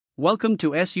Welcome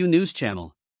to SU News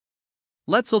Channel.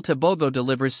 Letsile Tebogo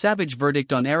delivers savage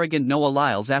verdict on arrogant Noah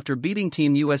Lyles after beating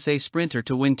Team USA sprinter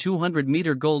to win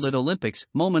 200-meter gold at Olympics,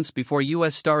 moments before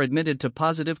US star admitted to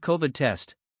positive COVID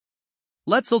test.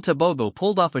 Letsile Tebogo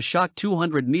pulled off a shock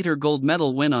 200-meter gold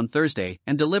medal win on Thursday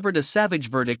and delivered a savage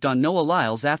verdict on Noah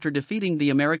Lyles after defeating the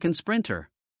American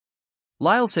sprinter.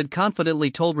 Lyles had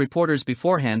confidently told reporters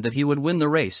beforehand that he would win the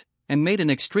race, and made an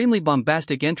extremely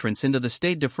bombastic entrance into the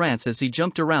Stade de France as he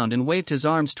jumped around and waved his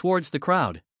arms towards the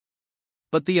crowd.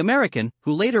 But the American,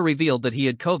 who later revealed that he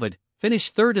had COVID,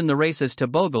 finished third in the race as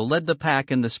Tebogo led the pack,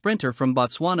 and the sprinter from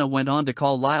Botswana went on to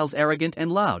call Lyles arrogant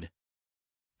and loud.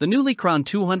 The newly crowned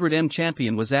 200m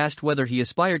champion was asked whether he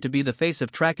aspired to be the face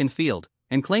of track and field,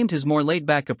 and claimed his more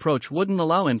laid-back approach wouldn't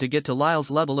allow him to get to Lyles'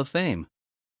 level of fame.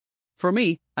 "For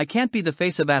me, I can't be the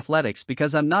face of athletics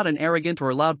because I'm not an arrogant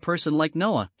or loud person like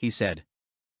Noah," he said.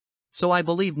 "So I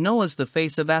believe Noah's the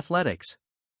face of athletics."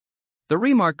 The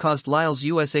remark caused Lyles'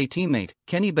 USA teammate,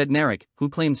 Kenny Bednarek, who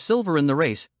claimed silver in the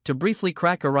race, to briefly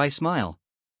crack a wry smile.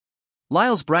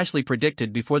 Lyles brashly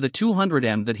predicted before the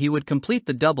 200m that he would complete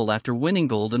the double after winning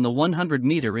gold in the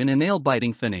 100-meter in a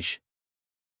nail-biting finish.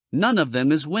 "None of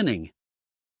them is winning.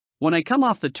 When I come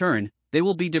off the turn, they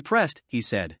will be depressed," he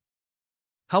said.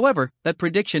 However, that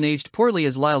prediction aged poorly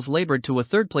as Lyles labored to a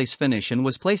third-place finish and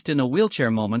was placed in a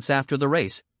wheelchair moments after the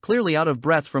race, clearly out of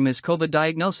breath from his COVID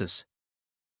diagnosis.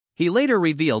 He later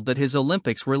revealed that his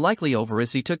Olympics were likely over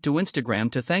as he took to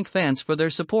Instagram to thank fans for their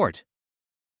support.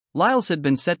 Lyles had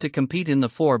been set to compete in the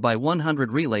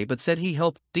 4x100 relay but said he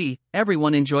hoped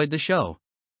everyone enjoyed the show.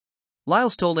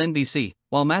 Lyles told NBC,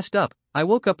 "While masked up, I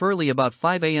woke up early about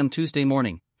 5 a.m. Tuesday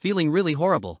morning, feeling really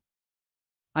horrible.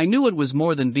 I knew it was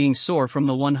more than being sore from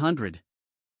the 100.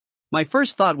 My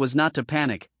first thought was not to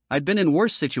panic. I'd been in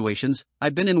worse situations,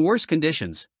 I'd been in worse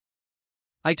conditions.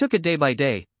 I took it day by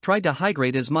day, tried to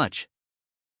hydrate as much.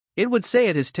 It would say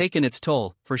it has taken its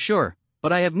toll, for sure,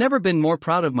 but I have never been more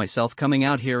proud of myself coming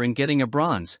out here and getting a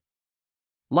bronze."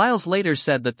 Lyles later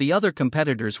said that the other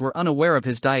competitors were unaware of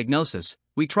his diagnosis.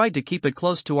 "We tried to keep it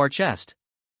close to our chest.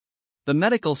 The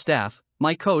medical staff,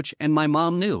 my coach, and my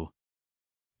mom knew.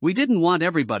 We didn't want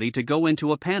everybody to go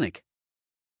into a panic.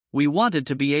 We wanted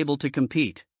to be able to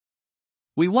compete.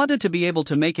 We wanted to be able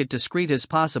to make it discreet as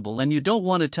possible, and you don't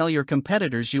want to tell your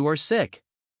competitors you are sick.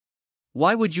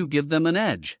 Why would you give them an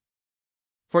edge?"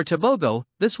 For Tebogo,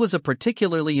 this was a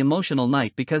particularly emotional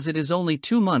night because it is only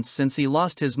 2 months since he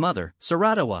lost his mother,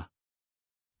 Saratoa.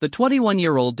 The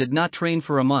 21-year-old did not train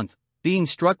for a month, being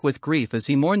struck with grief as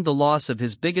he mourned the loss of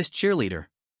his biggest cheerleader.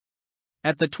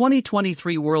 At the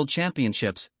 2023 World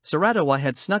Championships, Saratoa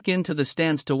had snuck into the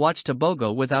stands to watch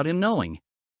Tebogo without him knowing.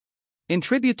 In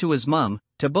tribute to his mom,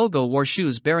 Tebogo wore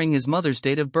shoes bearing his mother's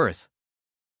date of birth.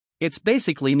 "It's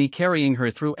basically me carrying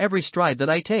her through every stride that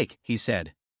I take," he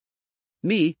said.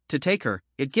 To take her,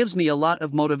 it gives me a lot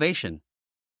of motivation.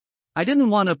 I didn't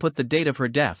want to put the date of her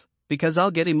death, because I'll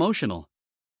get emotional.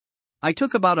 I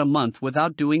took about a month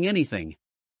without doing anything.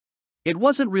 It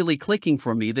wasn't really clicking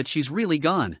for me that she's really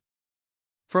gone.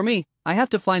 For me, I have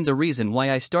to find the reason why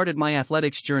I started my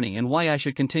athletics journey and why I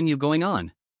should continue going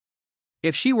on.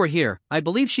 If she were here, I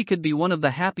believe she could be one of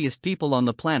the happiest people on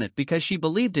the planet because she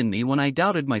believed in me when I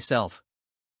doubted myself."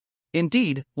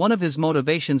 Indeed, one of his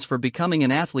motivations for becoming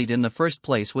an athlete in the first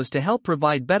place was to help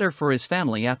provide better for his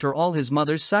family after all his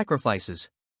mother's sacrifices.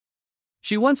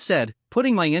 She once said,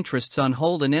 "Putting my interests on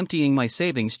hold and emptying my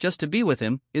savings just to be with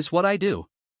him is what I do."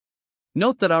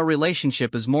 Note that our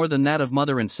relationship is more than that of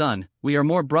mother and son. We are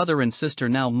more brother and sister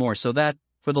now, more so that,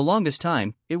 for the longest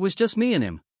time, it was just me and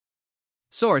him.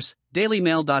 Source: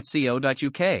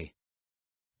 dailymail.co.uk.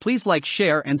 Please like,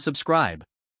 share and subscribe.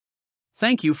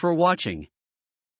 Thank you for watching.